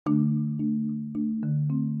We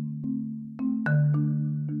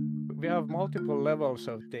have multiple levels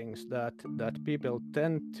of things that people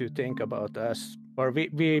tend to think about as, or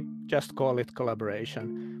we just call it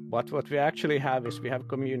collaboration. But what we actually have is we have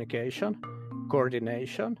communication,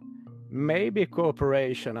 coordination, maybe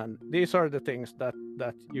cooperation, and these are the things that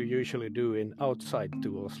you usually do in outside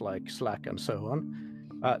tools like Slack and so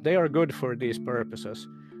on. They are good for these purposes,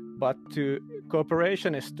 but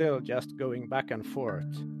cooperation is still just going back and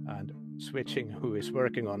forth and switching who is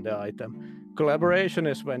working on the item. Collaboration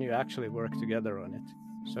is when you actually work together on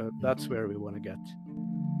it. So that's where we want to get.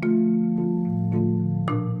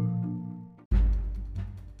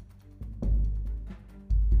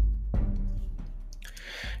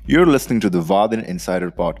 You're listening to the Vaadin Insider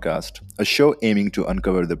Podcast, a show aiming to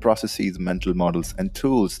uncover the processes, mental models, and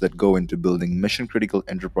tools that go into building mission critical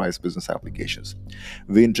enterprise business applications.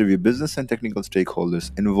 We interview business and technical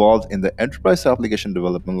stakeholders involved in the enterprise application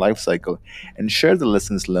development lifecycle and share the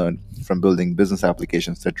lessons learned from building business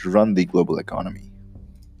applications that run the global economy.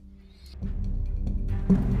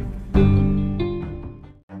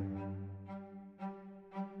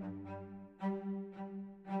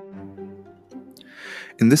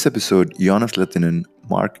 In this episode, Jonas Lehtinen,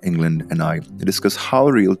 Mark England, and I discuss how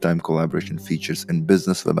real-time collaboration features in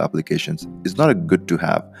business web applications is not a good to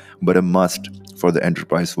have, but a must for the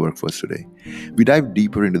enterprise workforce today. We dive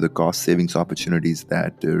deeper into the cost savings opportunities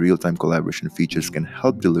that real-time collaboration features can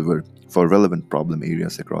help deliver for relevant problem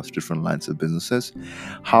areas across different lines of businesses,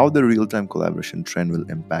 how the real-time collaboration trend will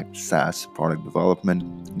impact SaaS product development,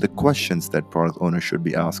 the questions that product owners should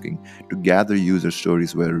be asking to gather user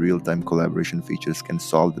stories where real-time collaboration features can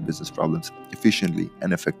solve the business problems efficiently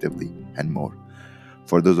and effectively, and more.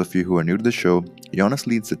 For those of you who are new to the show, Jonas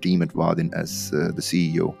leads the team at Vaadin as the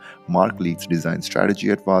CEO, Mark leads design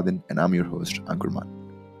strategy at Vaadin, and I'm your host, Ankurman.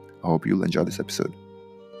 I hope you'll enjoy this episode.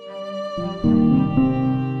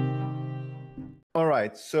 All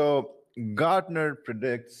right, so Gartner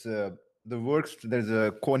predicts there's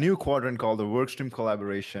a new quadrant called the workstream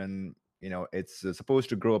collaboration. It's supposed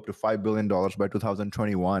to grow up to $5 billion by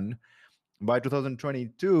 2021. By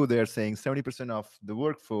 2022, they're saying 70% of the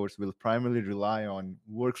workforce will primarily rely on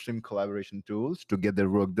workstream collaboration tools to get their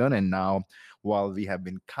work done. And now, while we have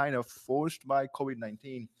been kind of forced by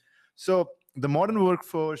COVID-19, so the modern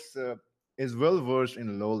workforce is well versed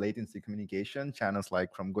in low latency communication channels, like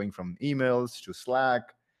going from emails to Slack,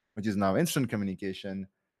 which is now instant communication.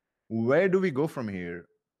 Where do we go from here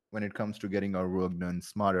when it comes to getting our work done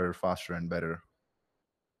smarter, faster, and better?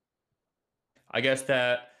 I guess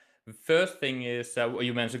the first thing is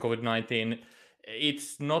you mentioned COVID-19.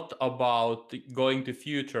 It's not about going to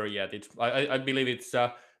future yet. I believe it's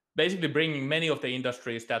basically bringing many of the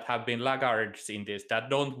industries that have been laggards in this, that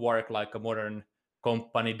don't work like a modern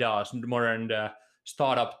company does, modern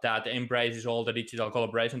startup that embraces all the digital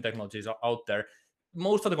collaboration technologies out there.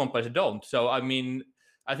 Most of the companies don't. So I mean,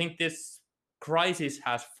 I think this crisis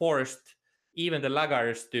has forced even the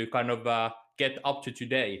laggards to kind of get up to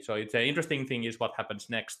today. So it's an interesting thing is what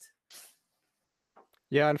happens next.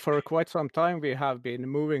 Yeah, and for quite some time we have been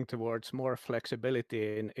moving towards more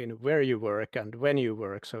flexibility in where you work and when you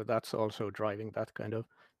work. So that's also driving that kind of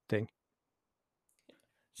thing.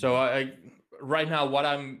 So right now, what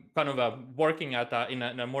I'm kind of working at in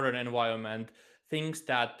a modern environment, things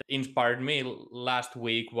that inspired me last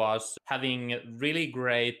week was having a really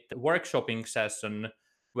great workshopping session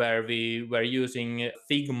where we were using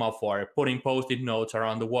Figma for putting post-it notes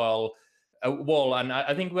around the wall. And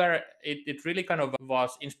I think where it really kind of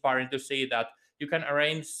was inspiring to see that you can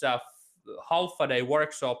arrange half a day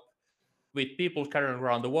workshop with people scattered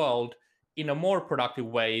around the world in a more productive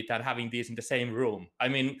way than having these in the same room. I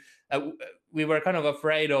mean, we were kind of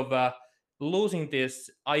afraid of losing this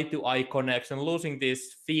eye-to-eye connection, losing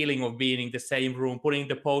this feeling of being in the same room, putting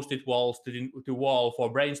the post-it walls to wall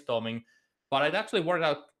for brainstorming. But it actually worked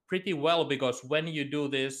out pretty well, because when you do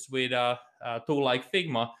this with a tool like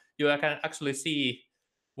Figma, you can actually see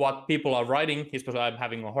what people are writing, especially I'm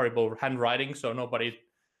having a horrible handwriting, so nobody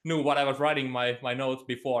knew what I was writing my notes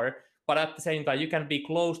before. But at the same time, you can be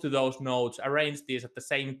close to those nodes, arrange these at the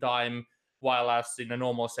same time, while as in a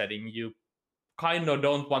normal setting, you kind of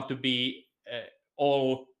don't want to be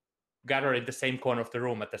all gathered in the same corner of the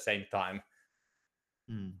room at the same time.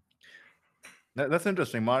 That's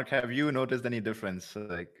interesting. Mark, have you noticed any difference,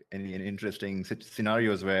 like any interesting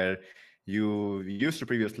scenarios where you used to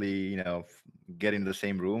previously, get in the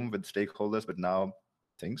same room with stakeholders, but now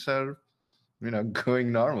things are,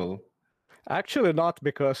 going normal? Actually, not,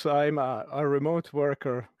 because I'm a remote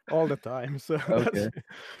worker all the time. So Okay.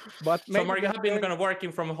 but So maybe Mark, you have been kind of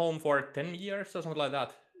working from home for 10 years or something like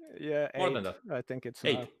that? Yeah, More 8. than that. I think it's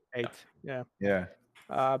 8. now 8. Yeah.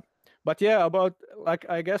 Yeah. But yeah, about like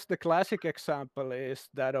I guess the classic example is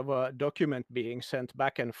that of a document being sent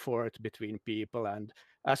back and forth between people, and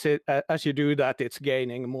as you do that, it's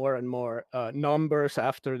gaining more and more numbers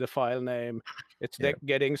after the file name. It's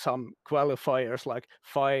getting some qualifiers like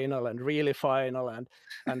final and really final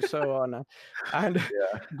and so on. And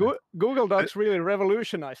Google Docs really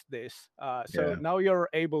revolutionized this. So now you're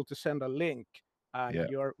able to send a link, and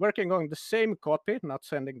you're working on the same copy, not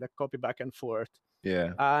sending the copy back and forth.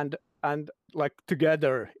 Yeah. And like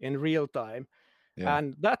together in real time.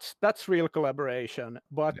 And that's real collaboration.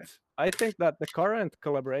 But I think that the current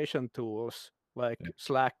collaboration tools like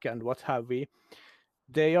Slack and what have we,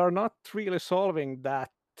 they are not really solving that.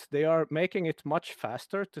 They are making it much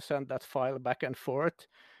faster to send that file back and forth,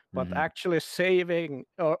 but actually saving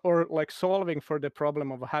or like solving for the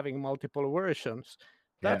problem of having multiple versions,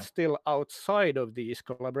 that's still outside of these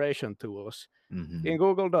collaboration tools in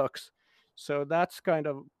Google Docs. So that's kind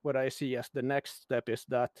of what I see as the next step, is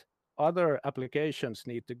that other applications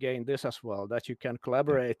need to gain this as well, that you can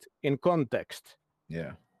collaborate in context.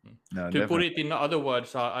 Yeah. No, to put it in other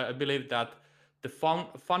words, I believe that the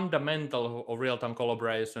fundamental of real-time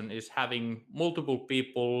collaboration is having multiple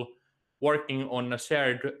people working on a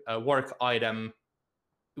shared work item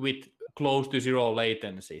with close to zero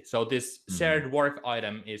latency. So this shared work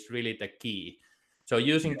item is really the key. So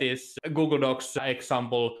using this Google Docs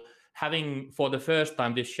example, having for the first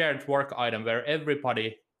time this shared work item where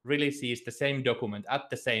everybody really sees the same document at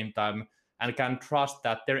the same time and can trust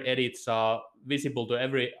that their edits are visible to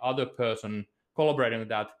every other person collaborating with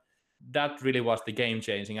that really was the game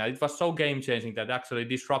changing. And it was so game changing that actually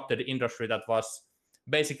disrupted the industry that was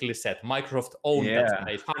basically set. Microsoft owned that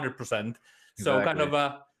space 100%. So kind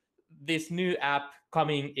of this new app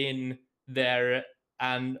coming in there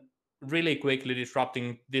and really quickly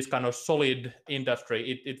disrupting this kind of solid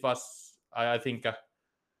industry. It was, I think, a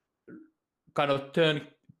kind of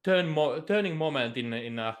turning moment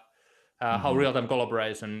in how real-time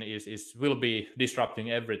collaboration will be disrupting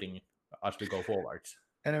everything as we go forward.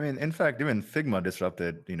 And I mean, in fact, even Figma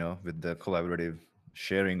disrupted, with the collaborative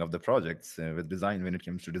sharing of the projects with design when it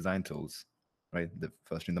comes to design tools, right? The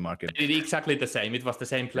first in the market. It exactly the same. It was the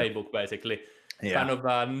same playbook, basically. Kind of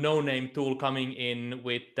a no-name tool coming in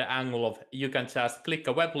with the angle of you can just click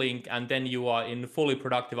a web link and then you are in fully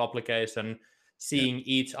productive application, seeing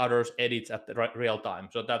each other's edits at the real time.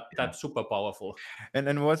 So that's super powerful.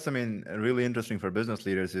 And what's, really interesting for business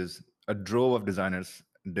leaders is a drove of designers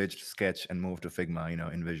ditched Sketch and moved to Figma,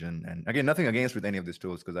 InVision. And again, nothing against with any of these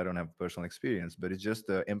tools because I don't have personal experience, but it's just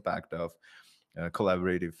the impact of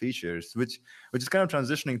collaborative features, which is kind of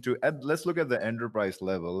transitioning to, let's look at the enterprise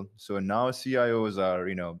level. So now CIOs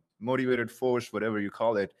are, motivated, forced, whatever you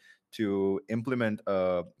call it, to implement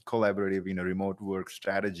a collaborative, remote work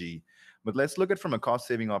strategy. But let's look at from a cost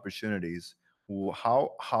saving opportunities.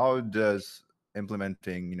 How does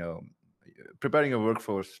implementing, preparing a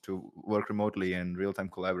workforce to work remotely and real-time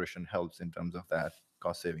collaboration helps in terms of that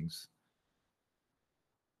cost savings?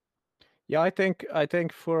 Yeah, I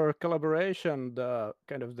think for collaboration, the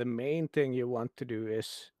kind of the main thing you want to do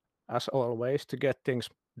is, as always, to get things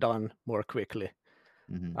done more quickly.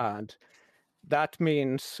 And that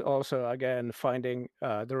means also, again, finding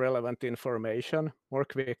the relevant information more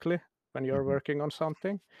quickly when you're working on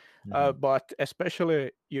something. But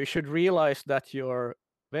especially, you should realize that your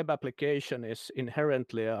web application is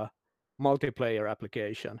inherently a multiplayer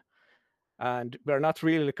application. And we're not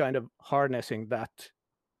really kind of harnessing that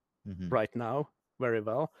right now very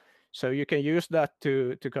well. So you can use that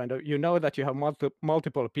to kind of, that you have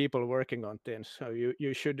multiple people working on things. So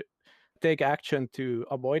you should take action to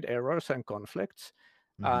avoid errors and conflicts.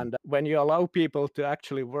 And when you allow people to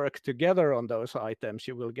actually work together on those items,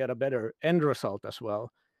 you will get a better end result as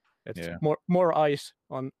well. It's more eyes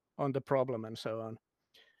on the problem and so on.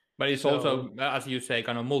 But it's also, as you say,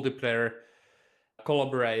 kind of multiplayer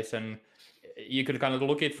collaboration. You could kind of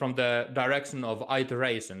look it from the direction of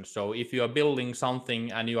iteration. So if you are building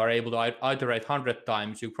something and you are able to iterate 100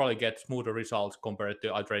 times, you probably get smoother results compared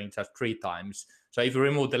to iterating just 3 times. So if you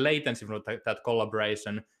remove the latency from that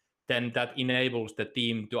collaboration, then that enables the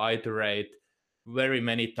team to iterate very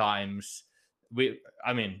many times.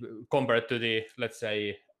 Compared to the, let's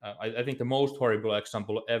say, I think the most horrible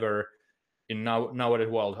example ever in nowadays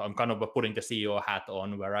world, I'm kind of putting the CEO hat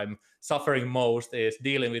on, where I'm suffering most is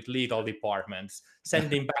dealing with legal departments,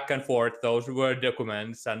 sending back and forth those Word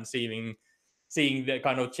documents and seeing the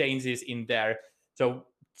kind of changes in there. So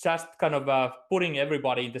just kind of putting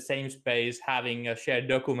everybody in the same space, having a shared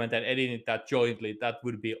document and editing that jointly, that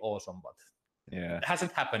would be awesome. But it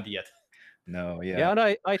hasn't happened yet. No, yeah. Yeah, and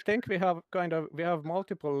I think we have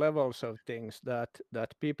multiple levels of things that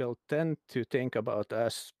people tend to think about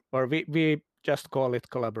as, or we just call it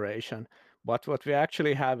collaboration. But what we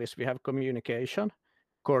actually have is we have communication,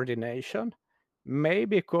 coordination,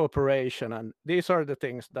 maybe cooperation, and these are the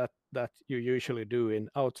things that you usually do in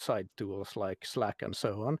outside tools like Slack and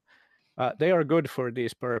so on. They are good for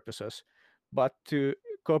these purposes, but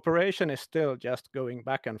cooperation is still just going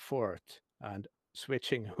back and forth and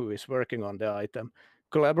switching who is working on the item.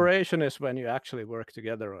 Collaboration is when you actually work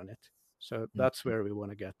together on it. So that's where we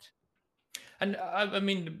want to get. And I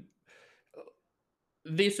mean,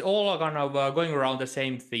 these all are kind of going around the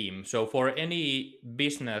same theme. So for any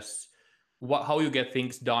business, how you get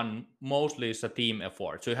things done mostly is a team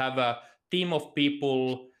effort. So you have a team of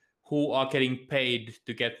people who are getting paid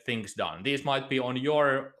to get things done. These might be on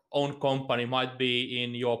your own company, might be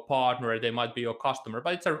in your partner, they might be your customer,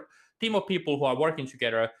 but it's a team of people who are working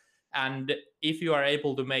together. And if you are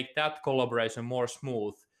able to make that collaboration more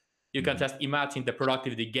smooth, you can just imagine the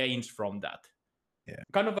productivity gains from that. Yeah.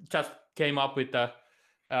 Kind of just came up with the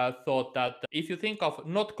thought that if you think of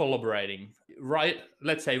not collaborating,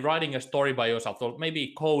 let's say writing a story by yourself, or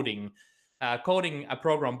maybe coding a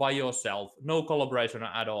program by yourself, no collaboration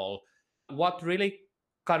at all. What really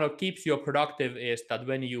kind of keeps you productive is that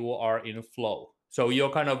when you are in flow. So you're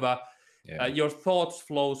kind of your thoughts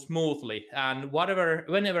flow smoothly, and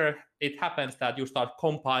whenever it happens that you start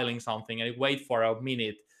compiling something and you wait for a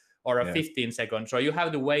minute or a 15 seconds, so you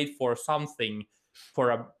have to wait for something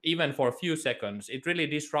even for a few seconds, it really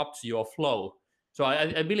disrupts your flow. So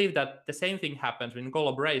I believe that the same thing happens in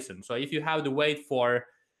collaboration. So if you have to wait for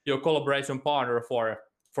your collaboration partner for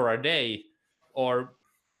a day or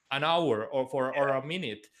an hour or a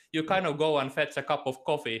minute, you kind of go and fetch a cup of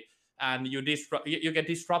coffee, and you get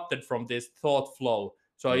disrupted from this thought flow.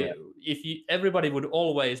 So if everybody would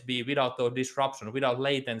always be without the disruption, without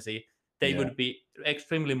latency, they would be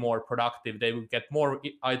extremely more productive. They would get more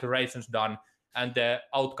iterations done, and the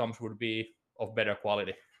outcomes would be of better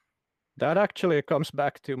quality. That actually comes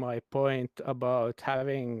back to my point about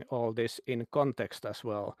having all this in context as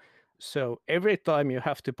well. So every time you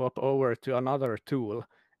have to pop over to another tool,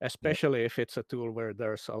 especially if it's a tool where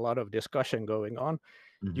there's a lot of discussion going on,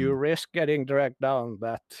 you risk getting dragged down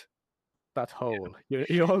that hole.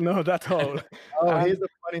 You all know that hole. Here's a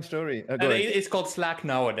funny story. It's called Slack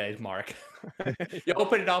nowadays, Mark. You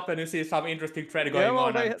open it up and you see some interesting thread going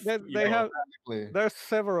on. They have. There's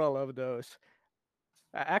several of those.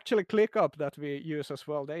 Actually, ClickUp that we use as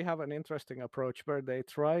well, they have an interesting approach where they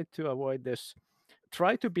try to avoid this,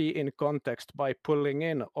 try to be in context by pulling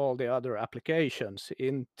in all the other applications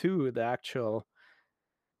into the actual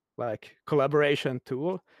like collaboration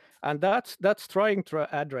tool. And that's trying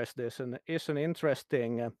to address this, and is an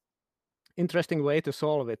interesting way to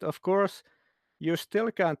solve it. Of course, you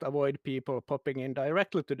still can't avoid people popping in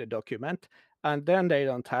directly to the document, and then they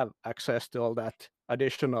don't have access to all that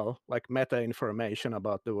additional like meta information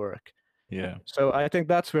about the work. Yeah. So I think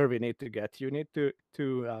that's where we need to get. You need to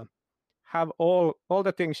have all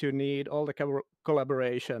the things you need, all the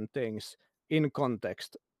collaboration things in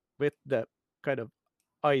context with the kind of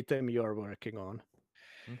item you're working on.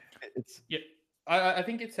 I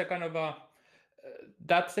think it's a kind of a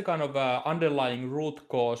that's the kind of underlying root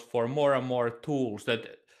cause for more and more tools, that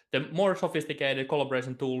the more sophisticated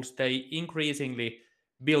collaboration tools, they increasingly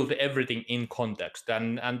build everything in context,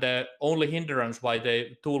 and the only hindrance why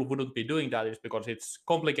the tool wouldn't be doing that is because it's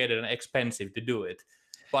complicated and expensive to do it.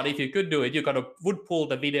 But if you could do it, you kind of would pull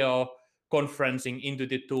the video conferencing into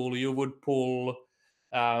the tool, you would pull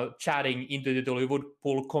chatting into the tool, you would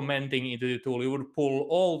pull commenting into the tool, you would pull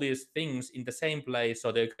all these things in the same place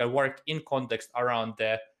so they can work in context around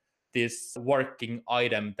this working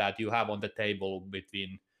item that you have on the table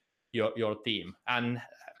between your team, and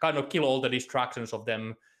kind of kill all the distractions of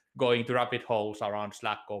them going to rabbit holes around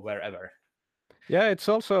Slack or wherever. Yeah, it's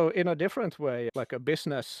also in a different way, like a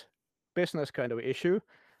business kind of issue.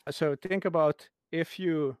 So think about,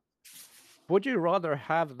 would you rather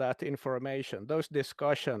have that information, those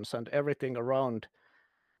discussions and everything around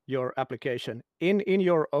your application in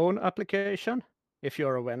your own application, if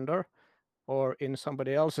you're a vendor, or in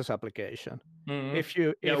somebody else's application?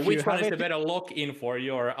 Mm-hmm. Which one is the better lock-in for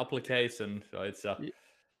your application? So it's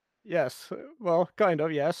yes, well, kind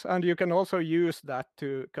of, yes. And you can also use that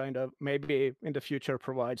to kind of maybe in the future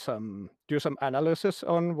do some analysis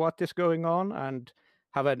on what is going on, and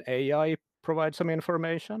have an AI provide some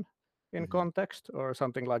information in context or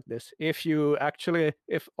something like this. If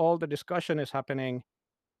all the discussion is happening,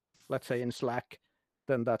 let's say in Slack,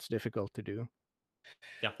 then that's difficult to do.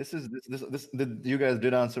 Yeah. You guys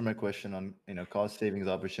did answer my question on cost savings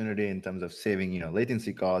opportunity in terms of saving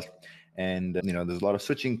latency cost, and there's a lot of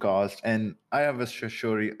switching costs. And I have a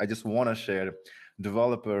story I just want to share.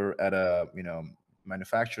 Developer at a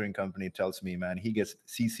manufacturing company tells me, man, he gets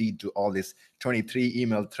CC'd to all this 23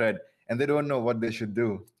 email thread, and they don't know what they should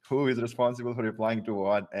do. Who is responsible for replying to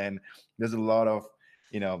what? And there's a lot of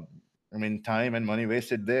time and money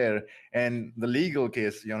wasted there. And the legal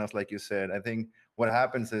case, Jonas, like you said, I think what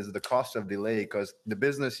happens is the cost of delay, because the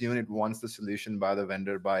business unit wants the solution by the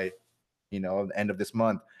vendor by the end of this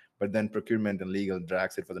month, but then procurement and legal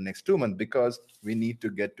drags it for the next 2 months because we need to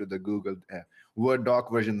get to the Google Word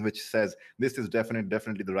doc version, which says this is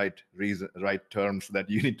definitely the right terms that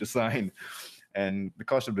you need to sign. And the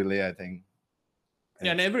cost of delay, I think.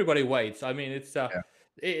 Yeah, and everybody waits. I mean, it's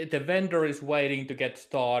the vendor is waiting to get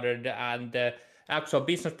started, and the actual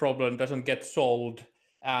business problem doesn't get solved.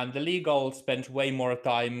 And the legal spends way more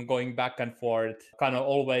time going back and forth, kind of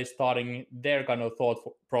always starting their kind of thought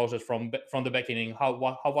process from the beginning.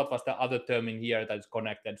 What was the other term in here that is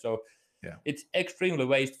connected? So it's extremely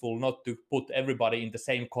wasteful not to put everybody in the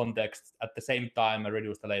same context at the same time and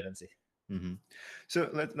reduce the latency. Mm-hmm. So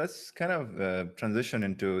let's kind of transition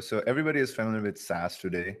into, so everybody is familiar with SaaS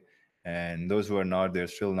today, and those who are not, they're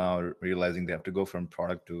still now realizing they have to go from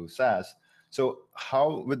product to SaaS. So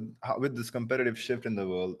how with this competitive shift in the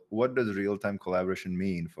world, what does real-time collaboration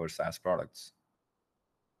mean for SaaS products?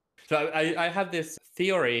 So I have this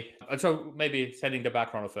theory. So maybe setting the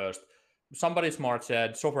background first. Somebody smart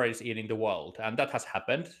said software is eating the world, and that has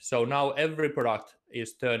happened. So now every product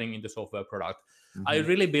is turning into software product. Mm-hmm. I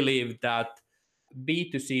really believe that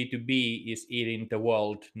B2C to B is eating the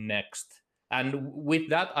world next. And with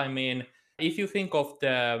that, I mean, if you think of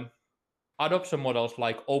the adoption models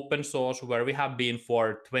like open source, where we have been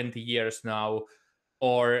for 20 years now,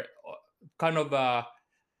 or kind of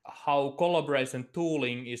how collaboration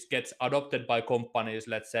tooling gets adopted by companies,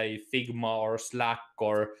 let's say Figma or Slack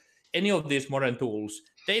or any of these modern tools,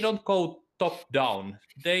 they don't go top down.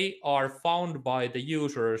 They are found by the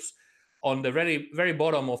users on the very, very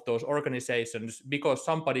bottom of those organizations because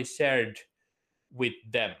somebody shared with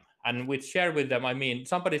them. And with share with them, I mean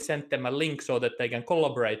somebody sent them a link so that they can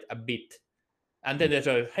collaborate a bit. And then they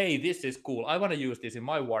say, hey, this is cool. I want to use this in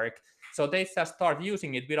my work. So they just start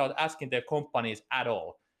using it without asking their companies at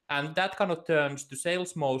all. And that kind of turns to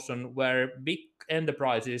sales motion where big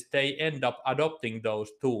enterprises, they end up adopting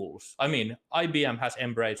those tools. I mean, IBM has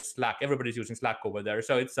embraced Slack. Everybody's using Slack over there.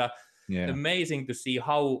 So it's amazing to see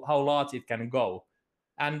how large it can go.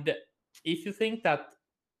 And if you think that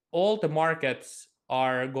all the markets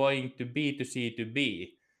are going to B2C to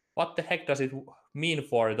B, what the heck does it mean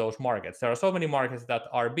for those markets? There are so many markets that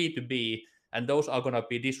are B2B, and those are going to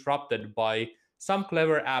be disrupted by some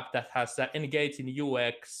clever app that has engaged in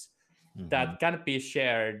UX, that can be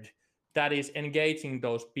shared, that is engaging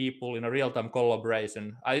those people in a real-time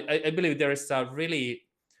collaboration. I believe there is a really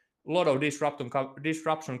lot of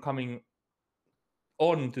disruption coming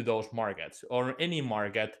on to those markets, or any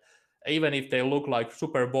market, even if they look like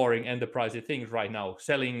super boring enterprisey things right now,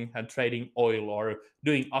 selling and trading oil or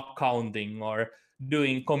doing accounting or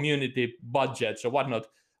doing community budgets or whatnot.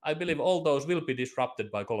 I believe all those will be disrupted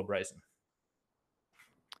by collaboration.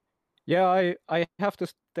 Yeah, I have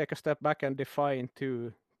to take a step back and define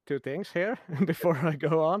two things here before I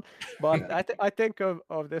go on. But I think of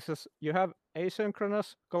this as you have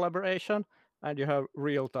asynchronous collaboration and you have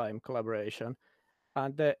real-time collaboration.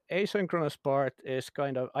 And the asynchronous part is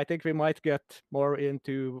kind of, I think we might get more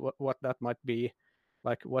into what that might be,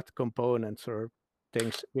 like what components or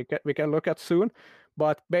things we can look at soon.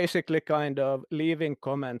 But basically kind of leaving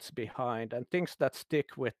comments behind and things that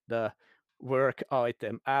stick with the work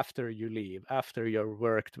item after you leave, after you've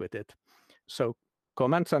worked with it. So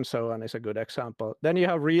comments and so on is a good example. Then you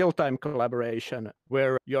have real-time collaboration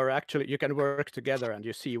where you can work together and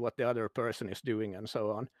you see what the other person is doing and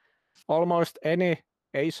so on. Almost any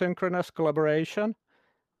asynchronous collaboration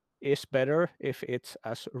is better if it's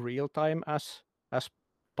as real-time as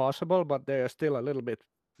possible, but they are still a little bit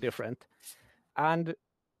different. And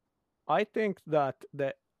I think that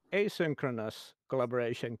the asynchronous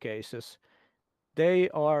collaboration cases, they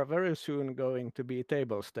are very soon going to be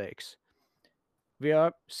table stakes. We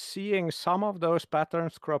are seeing some of those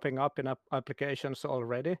patterns cropping up in applications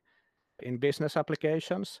already, in business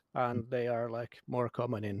applications, and they are like more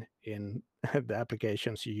common in the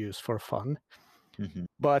applications you use for fun.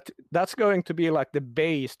 But that's going to be like the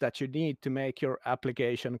base that you need to make your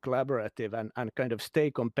application collaborative and kind of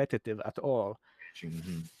stay competitive at all.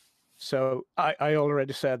 So I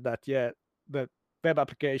already said that, the web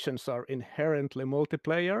applications are inherently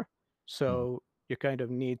multiplayer. So you kind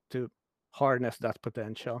of need to harness that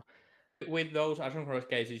potential. With those asynchronous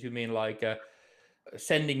cases, you mean like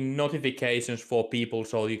sending notifications for people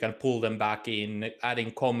so you can pull them back in,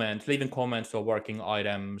 adding comments, leaving comments or working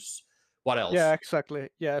items. What else? Yeah, exactly.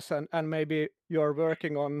 Yes, and maybe you're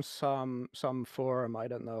working on some form, I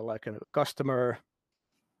don't know, like a customer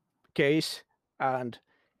case, and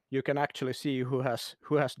you can actually see who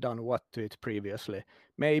has done what to it previously.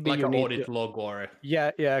 Maybe like you an need audit log or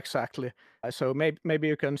yeah, exactly. So maybe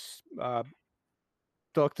you can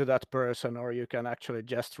talk to that person, or you can actually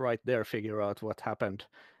just right there figure out what happened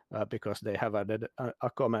because they have added a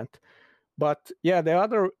comment. But yeah,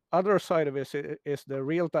 the other side of it is the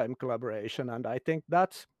real-time collaboration, and I think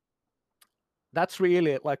that's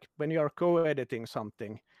really like when you're co-editing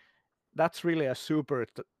something, that's really a super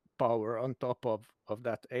power on top of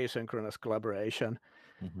that asynchronous collaboration.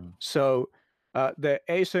 So the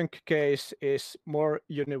async case is more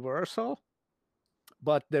universal,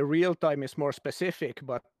 but the real time is more specific,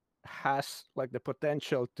 but has like the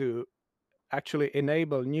potential to actually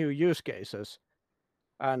enable new use cases.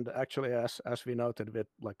 And actually, as we noted with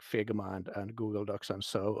like Figma and Google Docs and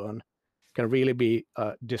so on, can really be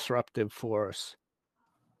a disruptive force.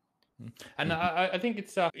 And I think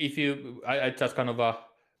it's if you I just kind of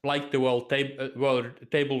like the world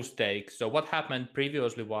table stakes. So what happened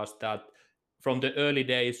previously was that from the early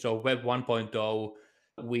days of Web 1.0,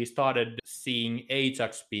 we started seeing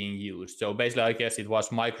Ajax being used. So basically, I guess it was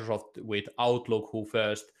Microsoft with Outlook who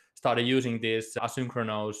first started using these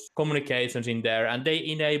asynchronous communications in there, and they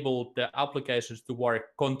enabled the applications to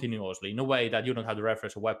work continuously in a way that you don't have to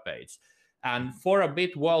refresh a web page. And for a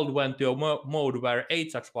bit, world went to a mode where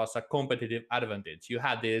Ajax was a competitive advantage. You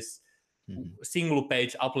had this single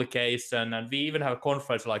page application, and we even have a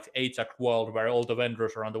conference like Ajax World where all the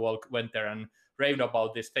vendors around the world went there and raved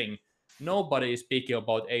about this thing. Nobody is speaking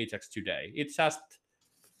about Ajax today. It just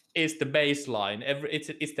is the baseline.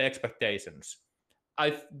 It's the expectations.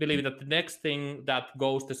 I believe that the next thing that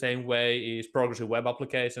goes the same way is progressive web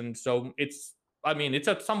applications. So it's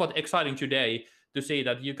somewhat exciting today to see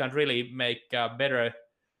that you can really make a better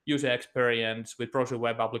user experience with progressive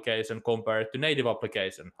web application compared to native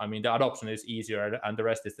application. I mean, the adoption is easier and the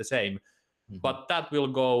rest is the same. But that will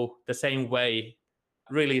go the same way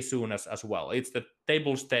really soon as well. It's the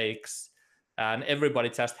table stakes, and everybody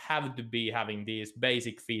just have to be having these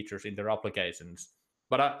basic features in their applications.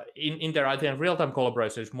 But in there, I think real-time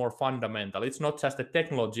collaboration is more fundamental. It's not just the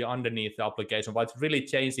technology underneath the application, but it's really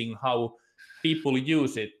changing how people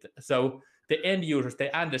use it. So the end users,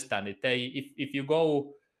 they understand it. If you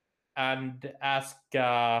go and ask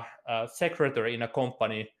a secretary in a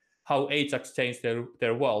company how Ajax changed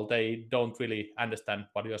their world, they don't really understand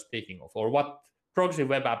what you're speaking of, or what progressive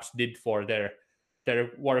web apps did for their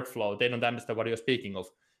workflow. They don't understand what you're speaking of.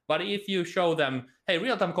 But if you show them, hey,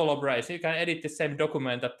 real-time collaboration, you can edit the same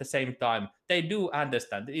document at the same time, they do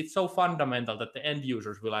understand. It's so fundamental that the end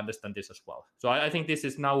users will understand this as well. So I think this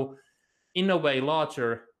is now, in a way,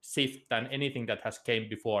 larger shift than anything that has came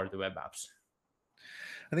before the web apps.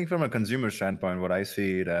 I think from a consumer standpoint, what I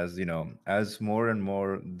see it as, as more and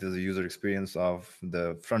more the user experience of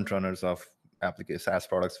the front runners of application SaaS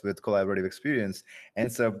products with collaborative experience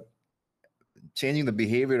ends up changing the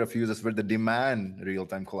behavior of users where they demand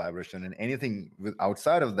real-time collaboration, and anything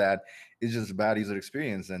outside of that is just bad user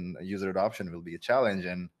experience, and user adoption will be a challenge.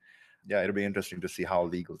 And yeah, it'll be interesting to see how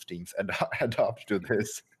legal teams adopt to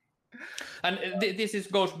this. And this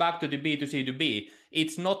goes back to the B2C to B.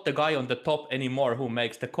 It's not the guy on the top anymore who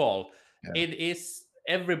makes the call. Yeah. It is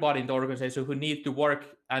everybody in the organization who need to work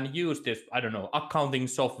and use this, I don't know, accounting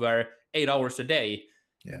software 8 hours a day.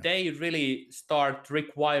 Yeah. They really start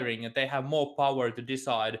requiring, and they have more power to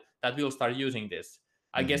decide that we'll start using this.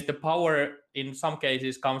 I guess the power in some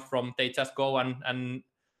cases comes from they just go and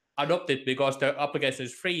adopt it because the application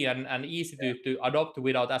is free and easy to adopt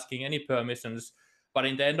without asking any permissions. But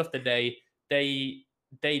in the end of the day, they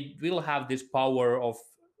will have this power of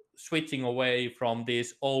switching away from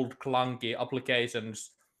these old clunky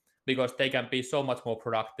applications because they can be so much more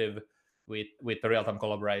productive with the real-time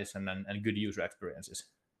collaboration and good user experiences.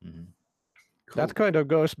 Cool. That kind of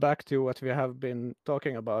goes back to what we have been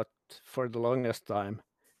talking about for the longest time,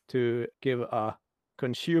 to give a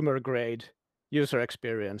consumer-grade user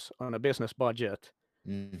experience on a business budget.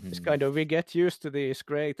 It's kind of, we get used to these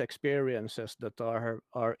great experiences that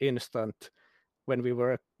are instant when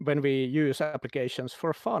we use applications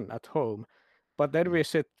for fun at home, but then we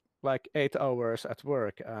sit like 8 hours at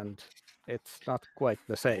work and it's not quite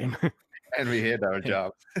the same. And we hate our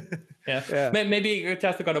job. Yeah. Maybe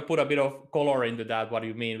just to kind of put a bit of color into that, what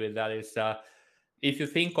you mean with that is if you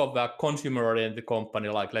think of a consumer-oriented company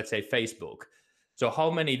like, let's say, Facebook, So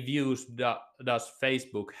how many views does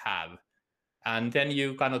Facebook have? And then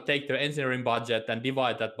you kind of take their engineering budget and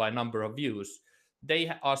divide that by number of views.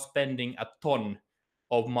 They are spending a ton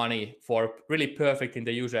of money for really perfecting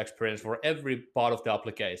the user experience for every part of the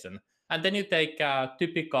application. And then you take a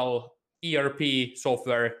typical ERP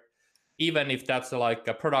software, even if that's like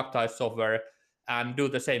a productized software, and do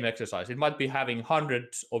the same exercise. It might be having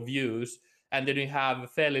hundreds of views, and then you have a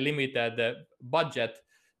fairly limited budget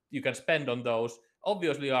you can spend on those.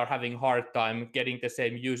 Obviously, you are having hard time getting the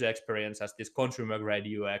same user experience as this consumer grade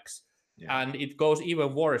UX. Yeah. And it goes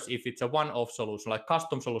even worse if it's a one-off solution, like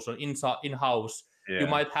custom solution in-house. You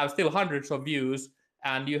might have still hundreds of views,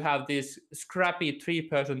 and you have this scrappy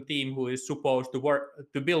 3-person team who is supposed to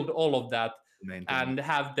work to build all of that and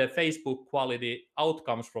have the Facebook quality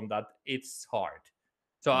outcomes from that. It's hard.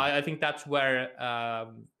 So I think that's where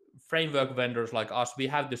framework vendors like us, we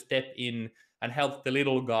have to step in and help the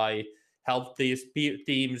little guy, help these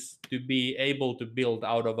teams to be able to build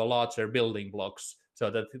out of a larger building blocks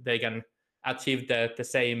so that they can achieve the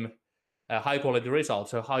same high quality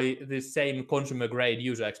results, so the same consumer grade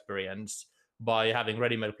user experience by having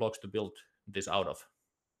ready-made blocks to build this out of.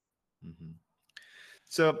 Mm-hmm.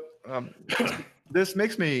 So this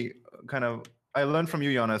makes me kind of, I learned from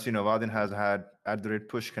you, Jonas, Vaadin has had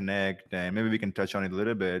 @Push Connect, and maybe we can touch on it a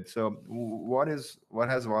little bit. So what has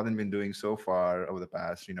Vaadin been doing so far over the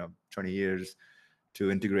past, 20 years to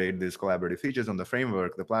integrate these collaborative features on the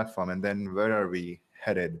framework, the platform, and then where are we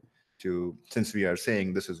headed to, since we are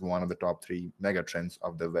saying this is one of the top 3 mega trends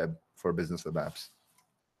of the web for business web apps?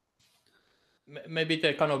 Maybe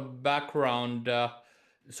the kind of background.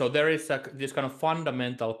 So there is this kind of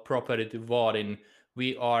fundamental property to Vaadin.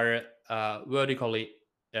 We are vertically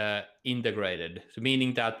integrated, so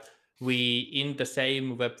meaning that we, in the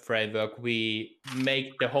same web framework, we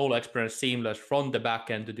make the whole experience seamless from the back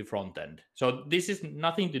end to the front end. So this is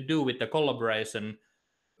nothing to do with the collaboration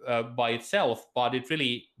by itself, but it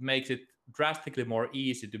really makes it drastically more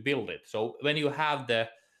easy to build it. So when you have the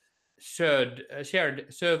shared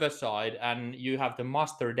server side and you have the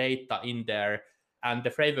master data in there, and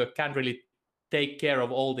the framework can really take care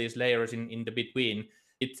of all these layers in the between,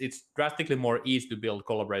 it's drastically more easy to build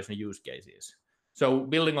collaboration use cases. So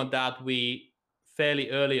building on that, we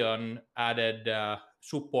fairly early on added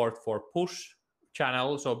support for push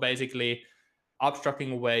channel. So basically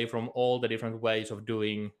abstracting away from all the different ways of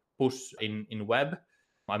doing push in web.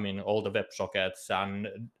 I mean, all the WebSockets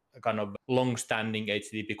and kind of long-standing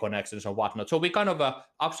HTTP connections or whatnot. So we kind of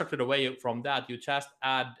abstracted away from that. You just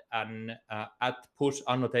add an @push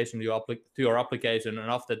annotation to your application,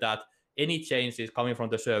 and after that, any changes coming from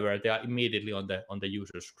the server, they are immediately on the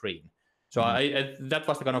user screen. So that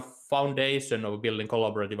was the kind of foundation of building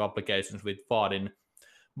collaborative applications with Vaadin.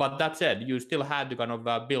 But that said, you still had to kind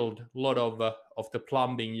of build a lot of the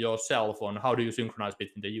plumbing yourself on how do you synchronize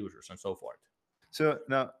between the users and so forth. So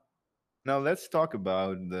now let's talk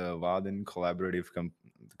about the Vaadin collaborative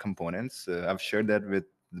components. I've shared that with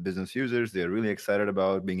the business users. They're really excited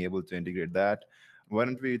about being able to integrate that. Why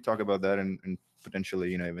don't we talk about that and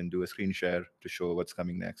potentially, even do a screen share to show what's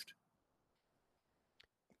coming next?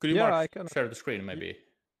 Could you share the screen maybe?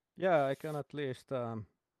 Yeah, I can at least.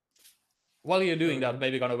 While you're doing that,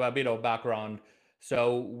 maybe kind of a bit of background.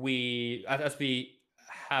 So as we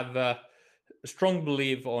have a strong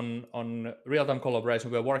belief on real-time collaboration,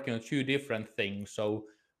 we're working on 2 different things. So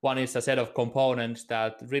one is a set of components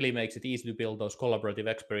that really makes it easy to build those collaborative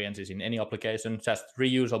experiences in any application, just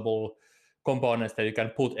reusable components that you can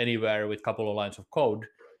put anywhere with a couple of lines of code.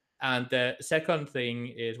 And the second thing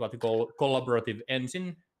is what we call collaborative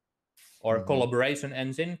engine or collaboration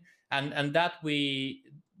engine. And that's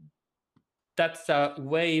a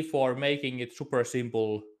way for making it super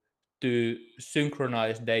simple to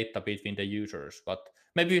synchronize data between the users. But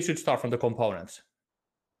maybe we should start from the components.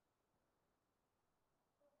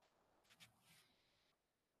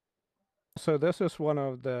 So this is one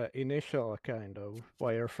of the initial kind of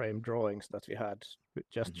wireframe drawings that we had,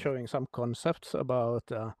 just showing some concepts about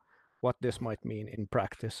what this might mean in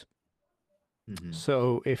practice.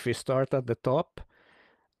 So if we start at the top,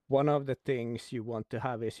 one of the things you want to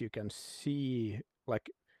have is you can see like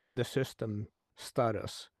the system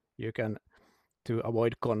status. You can, to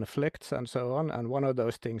avoid conflicts and so on. And one of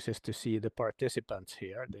those things is to see the participants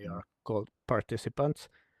here. They are called participants.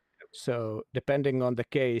 So depending on the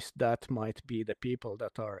case, that might be the people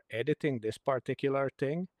that are editing this particular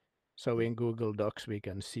thing. So in Google Docs, we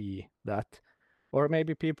can see that. Or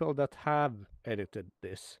maybe people that have edited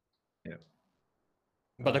this. Yeah.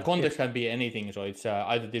 But the context can be anything. So it's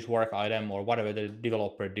either this work item or whatever the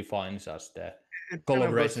developer defines as the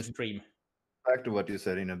collaboration stream. back to what you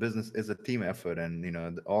said, business is a team effort,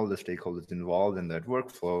 and all the stakeholders involved in that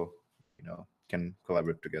workflow, can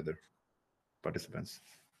collaborate together, participants.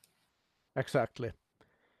 Exactly.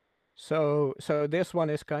 So this one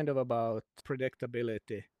is kind of about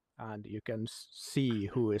predictability, and you can see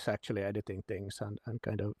who is actually editing things and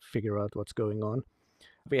kind of figure out what's going on.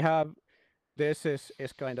 We have this is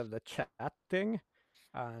kind of the chat thing,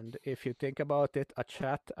 and if you think about it, a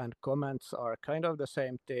chat and comments are kind of the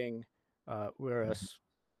same thing, whereas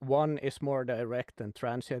one is more direct and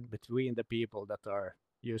transient between the people that are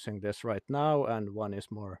using this right now, and one is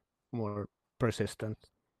more persistent.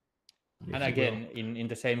 And again, in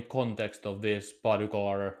the same context of this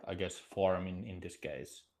particular, I guess, form in this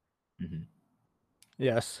case. Mm-hmm.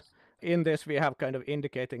 Yes. In this, we have kind of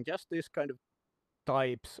indicating just these kind of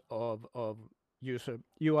types of user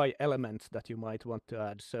UI elements that you might want to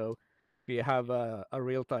add. So we have a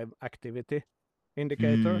real-time activity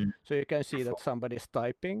indicator. So you can see that somebody's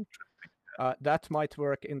typing. That might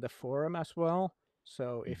work in the forum as well.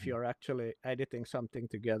 So if you're actually editing something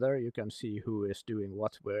together, you can see who is doing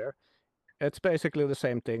what where. It's basically the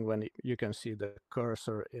same thing when you can see the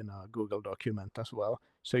cursor in a Google document as well.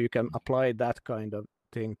 So you can apply that kind of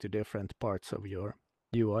thing to different parts of your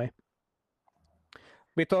UI.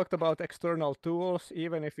 We talked about external tools.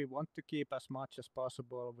 Even if we want to keep as much as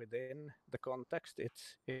possible within the context,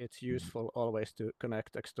 it's useful always to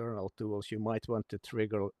connect external tools. You might want to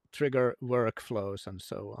trigger workflows and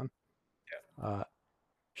so on. Yeah.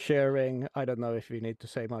 Sharing, I don't know if we need to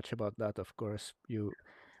say much about that. Of course, you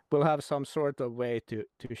will have some sort of way to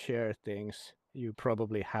share things. You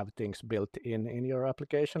probably have things built in your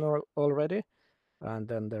application already. And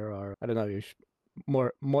then there are, I don't know,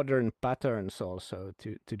 more modern patterns also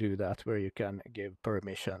to do that, where you can give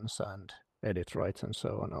permissions and edit rights and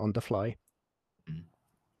so on the fly.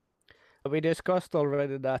 We discussed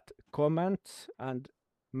already that comments, and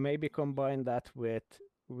maybe combine that with,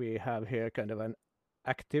 we have here kind of an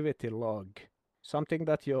activity log. Something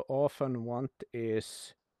that you often want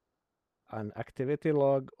is an activity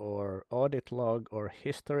log or audit log or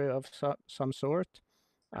history of some sort.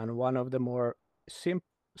 And one of the more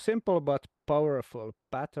simple but powerful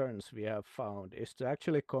patterns we have found is to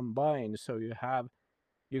actually combine, so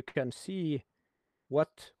you can see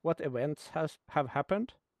what events have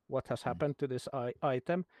happened, what has happened to this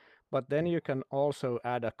item, but then you can also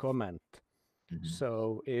add a comment.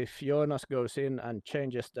 So if Jonas goes in and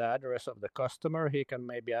changes the address of the customer, he can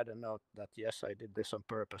maybe add a note that, yes, I did this on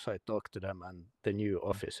purpose. I talked to them, and the new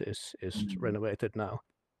office is renovated now.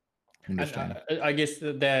 And I guess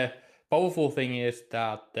the powerful thing is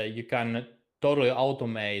that you can totally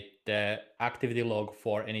automate the activity log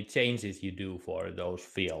for any changes you do for those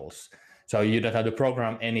fields. So you don't have to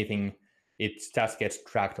program anything. It just gets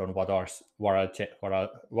tracked on what are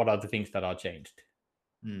the things that are changed.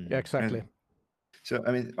 Yeah, exactly. So,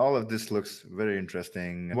 I mean, all of this looks very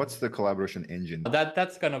interesting. What's the collaboration engine?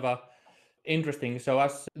 That's kind of interesting. So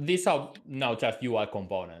as these are now just UI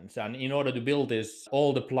components, and in order to build this,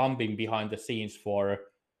 all the plumbing behind the scenes for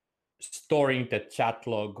storing the chat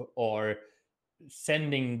log or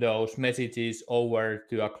sending those messages over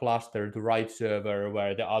to a cluster to write server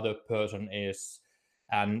where the other person is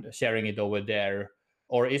and sharing it over there,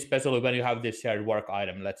 or especially when you have this shared work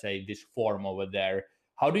item, let's say this form over there,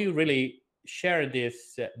 how do you really share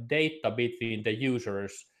this data between the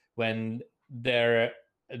users when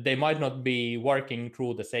they might not be working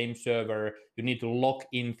through the same server? You need to lock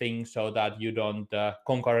in things so that you don't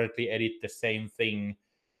concurrently edit the same thing.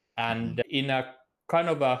 And in a kind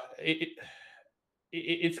of a,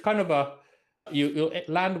 it's kind of a, you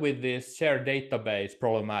land with this shared database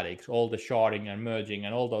problematics, all the sharding and merging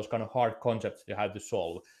and all those kind of hard concepts you have to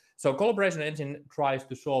solve. So Collaboration Engine tries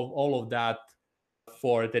to solve all of that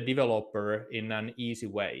for the developer in an easy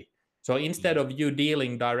way. So instead of you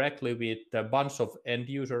dealing directly with a bunch of end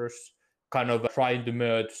users, kind of trying to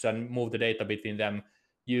merge and move the data between them,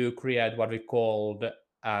 you create what we call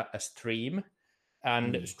a stream.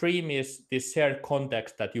 And stream is this shared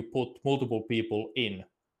context that you put multiple people in.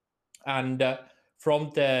 And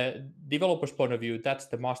from the developer's point of view, that's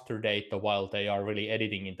the master data while they are really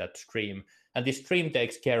editing in that stream. And this stream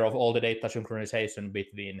takes care of all the data synchronization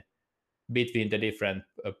between the different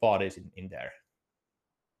parties in there.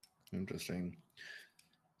 Interesting.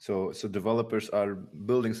 So developers are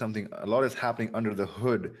building something, a lot is happening under the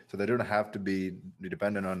hood, so they don't have to be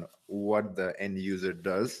dependent on what the end user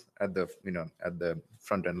does at the at the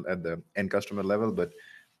front end, at the end customer level, but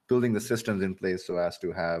building the systems in place so as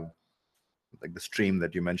to have, like, the stream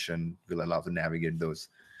that you mentioned will allow to navigate those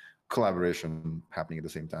collaboration happening at the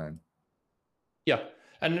same time. Yeah,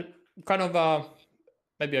 and kind of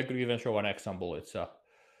maybe I could even show an example. It's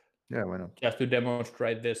Yeah, why not? just to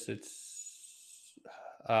demonstrate this. It's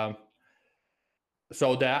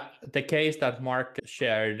so the case that Mark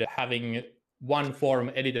shared, having one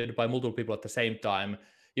form edited by multiple people at the same time,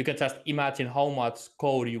 you can just imagine how much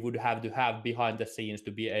code you would have to have behind the scenes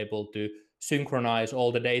to be able to synchronize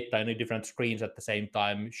all the data in different screens at the same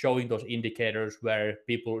time, showing those indicators where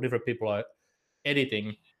different people are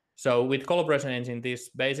editing. So with Collaboration Engine, this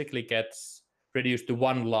basically gets reduced to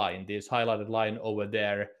one line, this highlighted line over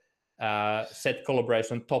there, set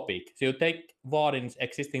collaboration topic. So you take Vaadin's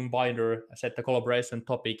existing binder, set the collaboration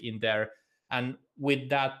topic in there, and with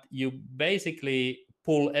that, you basically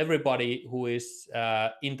pull everybody who is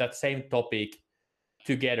in that same topic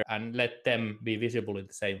together and let them be visible in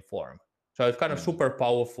the same form. So it's kind of super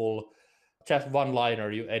powerful. Just one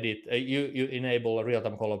liner you edit, you enable a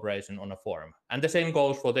real-time collaboration on a forum. And the same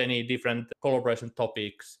goes for any different collaboration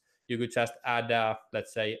topics. You could just add,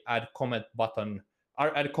 let's say, add comment button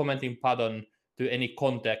or add commenting button to any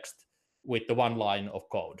context with the one line of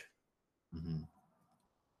code. Mm-hmm.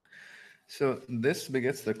 So this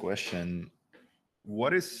begets the question,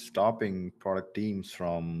 what is stopping product teams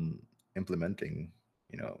from implementing,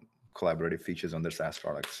 collaborative features on their SaaS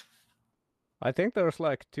products? I think there's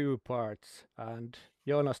like two parts, and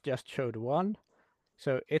Jonas just showed one.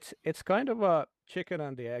 So it's kind of a chicken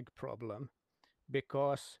and the egg problem,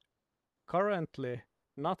 because currently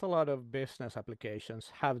not a lot of business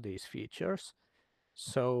applications have these features.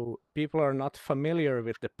 So people are not familiar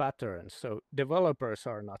with the patterns. So developers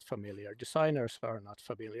are not familiar, designers are not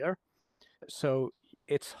familiar. So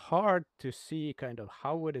it's hard to see kind of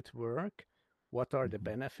how would it work, what are the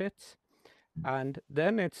benefits. And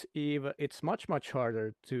then it's much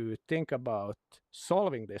harder to think about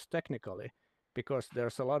solving this technically, because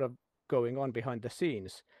there's a lot of going on behind the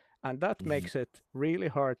scenes, and that makes it really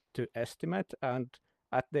hard to estimate. And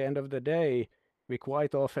at the end of the day, we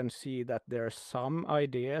quite often see that there's some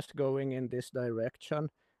ideas going in this direction,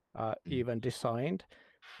 even designed,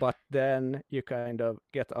 but then you kind of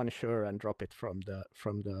get unsure and drop it from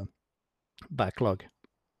the backlog.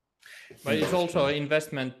 But it's also an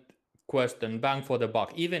investment question, bang for the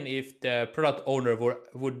buck. Even if the product owner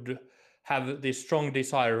would have this strong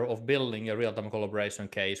desire of building a real-time collaboration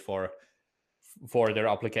case for their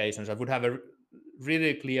applications, and would have a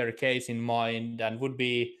really clear case in mind and would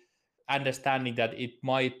be understanding that it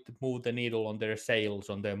might move the needle on their sales,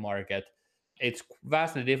 on their market, it's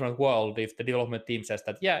vastly different world if the development team says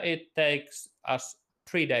that, yeah, it takes us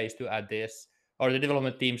 3 days to add this, or the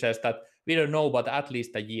development team says that we don't know, but at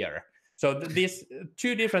least a year. So these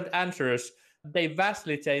two different answers, they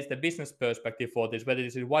vastly change the business perspective for this, whether it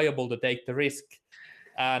is viable to take the risk.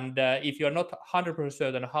 And if you're not 100%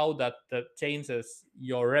 certain how that changes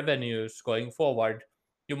your revenues going forward,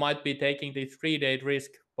 you might be taking the 3-day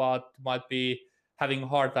risk, but might be having a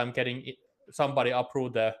hard time getting somebody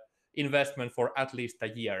approve the investment for at least a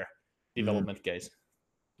year development case.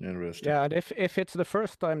 Interesting. Yeah, and if it's the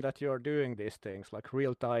first time that you're doing these things, like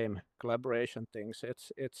real-time collaboration things,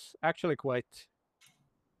 it's actually quite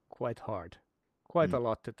hard, quite a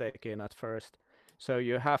lot to take in at first. So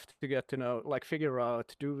you have to get to know, like figure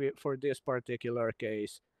out, for this particular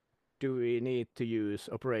case, do we need to use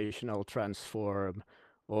operational transform,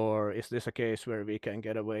 or is this a case where we can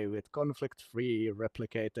get away with conflict-free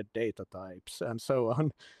replicated data types and so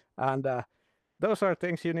on? And those are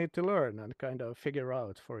things you need to learn and kind of figure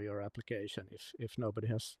out for your application if nobody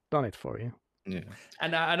has done it for you. Yeah.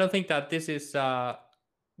 And I don't think that this is a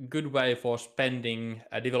good way for spending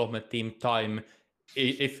a development team time,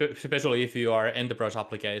 especially if you are enterprise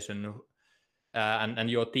application and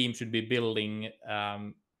your team should be building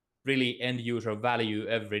really end user value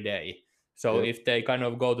every day. So if they kind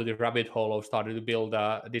of go to the rabbit hole of starting to build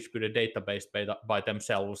a distributed database by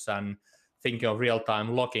themselves and thinking of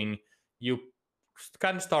real-time logging, you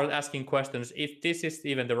kind of start asking questions if this is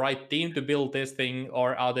even the right team to build this thing,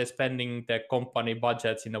 or are they spending the company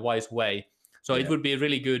budgets in a wise way? So it would be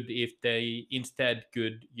really good if they instead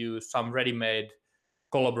could use some ready-made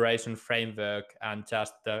collaboration framework and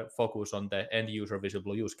just focus on the end user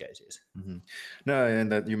visible use cases. No,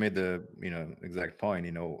 and that you made the exact point.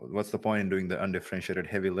 What's the point in doing the undifferentiated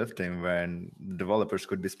heavy lifting when developers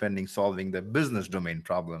could be solving the business domain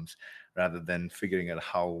problems rather than figuring out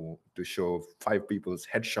how to show 5 people's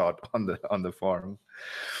headshot on the forum.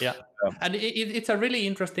 Yeah, and it's a really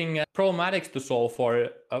interesting problematics to solve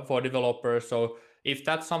for developers. So if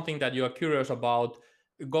that's something that you are curious about,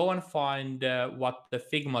 go and find what the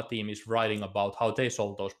Figma team is writing about, how they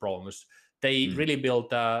solve those problems. They really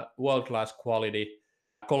built a world-class quality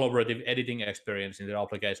collaborative editing experience in their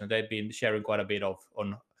application. They've been sharing quite a bit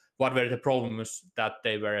on what were the problems that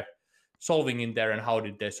they were solving in there and how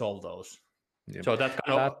did they solve those. Yep. So that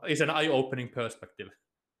kind of is an eye-opening perspective.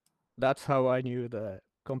 That's how I knew the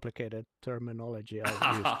complicated terminology I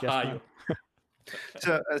used just now.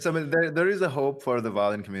 So I mean, there is a hope for the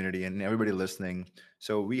Valiant community and everybody listening.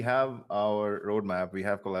 So we have our roadmap, we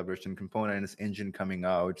have collaboration components, engine coming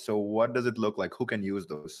out. So what does it look like? Who can use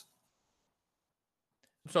those?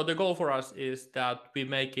 So the goal for us is that we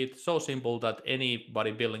make it so simple that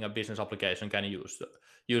anybody building a business application can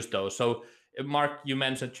use those. So Mark, you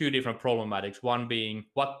mentioned two different problematics. One being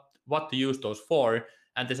what to use those for,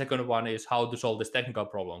 and the second one is how to solve this technical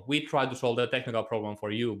problem. We try to solve the technical problem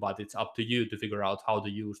for you, but it's up to you to figure out how to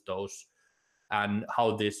use those and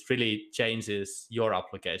how this really changes your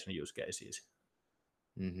application use cases.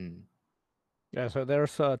 Mm-hmm. Yeah, so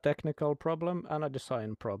there's a technical problem and a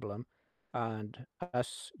design problem. And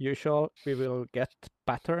as usual, we will get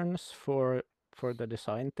patterns for the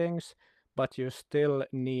design things, but you still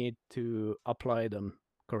need to apply them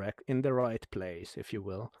correct in the right place, if you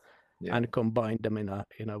will. Yeah. And combine them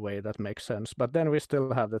in a way that makes sense. But then we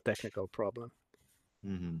still have the technical problem.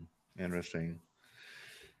 Mm-hmm. Interesting.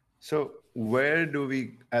 So where do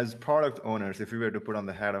we, as product owners, if we were to put on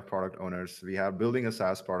the hat of product owners, we have building a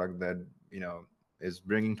SaaS product that, is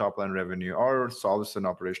bringing top line revenue or solves an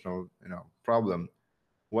operational, problem.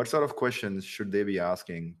 What sort of questions should they be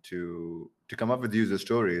asking to come up with user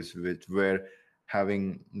stories where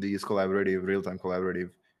having these real-time collaborative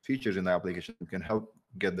features in the application can help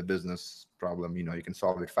get the business problem, you can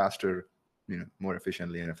solve it faster, more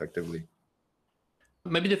efficiently and effectively?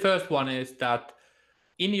 Maybe the first one is that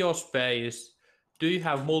in your space, do you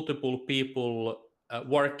have multiple people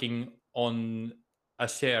working on a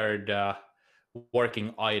shared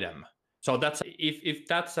working item? So that's if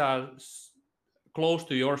that's close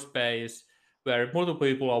to your space where multiple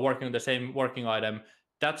people are working on the same working item,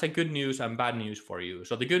 that's a good news and bad news for you.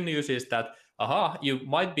 So the good news is that you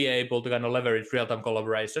might be able to kind of leverage real-time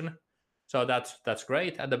collaboration. So that's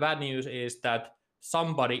great. And the bad news is that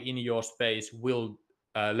somebody in your space will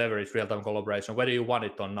leverage real-time collaboration, whether you want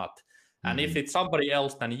it or not. Mm-hmm. And if it's somebody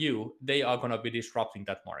else than you, they are going to be disrupting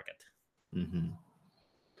that market. Mm-hmm.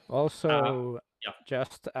 Also,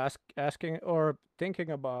 just asking or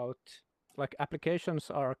thinking about, like,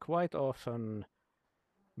 applications are quite often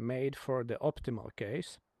made for the optimal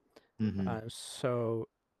case. Mm-hmm. And so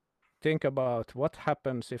think about what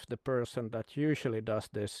happens if the person that usually does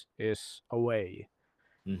this is away.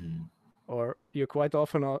 Mm-hmm. Or you quite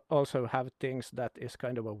often also have things that is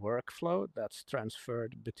kind of a workflow that's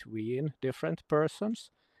transferred between different persons.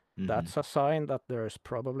 Mm-hmm. That's a sign that there's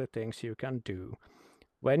probably things you can do.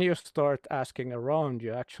 When you start asking around,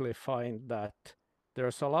 you actually find that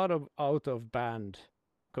there's a lot of out-of-band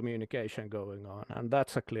communication going on, and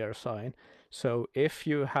that's a clear sign. So if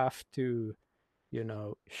you have to,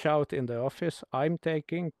 shout in the office, "I'm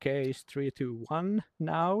taking case 321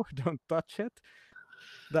 now, don't touch it,"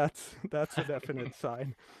 that's a definite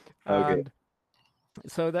sign. Okay. And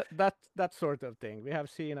so that sort of thing we have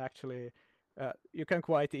seen actually. You can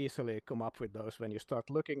quite easily come up with those when you start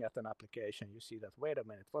looking at an application. You see that, wait a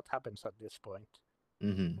minute, what happens at this point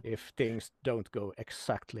if things don't go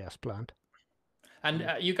exactly as planned? And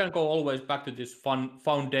you can go always back to this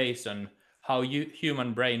foundation, how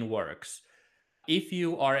human brain works. If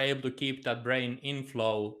you are able to keep that brain in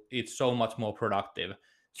flow, it's so much more productive.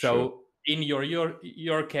 So sure. In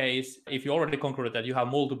your case, if you already concluded that you have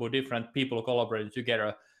multiple different people collaborating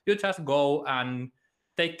together, you just go and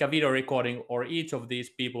take a video recording or each of these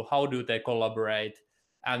people, how do they collaborate,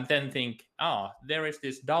 and then think, there is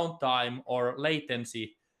this downtime or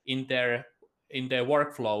latency in their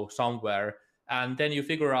workflow somewhere, and then you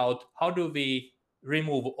figure out how do we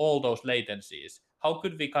remove all those latencies? How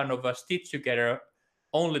could we kind of stitch together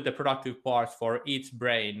only the productive parts for each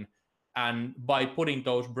brain, and by putting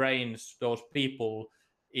those people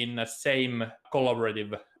in the same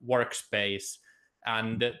collaborative workspace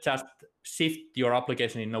and just shift your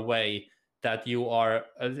application in a way that you are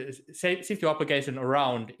shift your application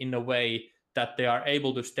around in a way that they are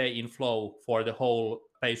able to stay in flow for the whole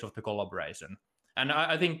phase of the collaboration. And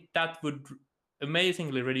I think that would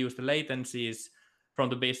amazingly reduce the latencies from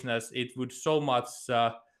the business. It would so much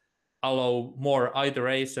allow more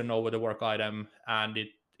iteration over the work item, and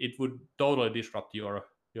it would totally disrupt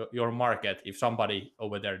your market if somebody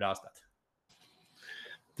over there does that.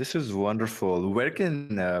 This is wonderful. Where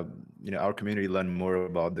can our community learn more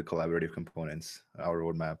about the collaborative components, our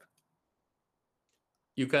roadmap?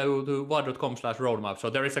 You go to vaad.com/roadmap. So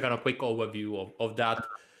there is a kind of quick overview of that.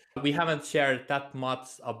 We haven't shared that much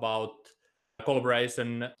about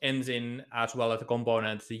collaboration engine as well as the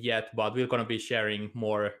components yet, but we're going to be sharing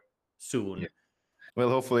more soon. Yeah. Well,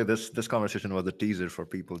 hopefully this conversation was a teaser for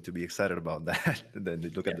people to be excited about that. And then they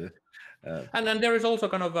look at the... And then there is also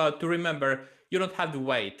kind of to remember, you don't have to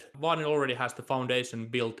wait. Vaadin already has the foundation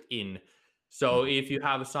built in. So if you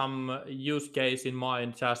have some use case in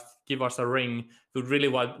mind, just give us a ring. We'd really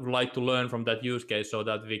like to learn from that use case so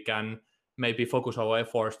that we can maybe focus our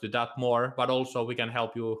efforts to that more, but also we can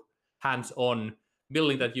help you hands-on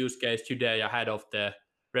building that use case today ahead of the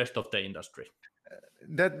rest of the industry.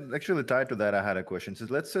 That actually tied to that, I had a question. So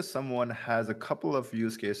let's say someone has a couple of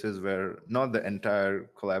use cases where not the entire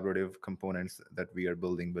collaborative components that we are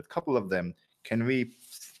building, but a couple of them. Can we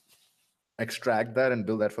extract that and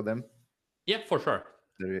build that for them? Yeah, for sure.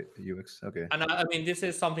 The UX, okay. And I mean, this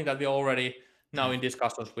is something that we already now in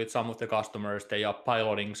discussions with some of the customers. They are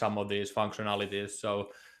piloting some of these functionalities. So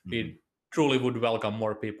we truly would welcome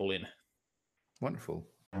more people in. Wonderful.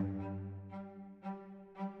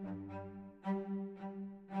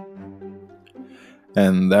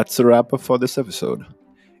 And that's a wrap up for this episode.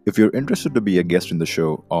 If you're interested to be a guest in the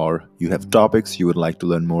show, or you have topics you would like to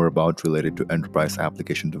learn more about related to enterprise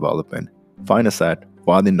application development, find us at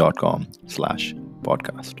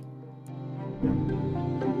vaadin.com/podcast.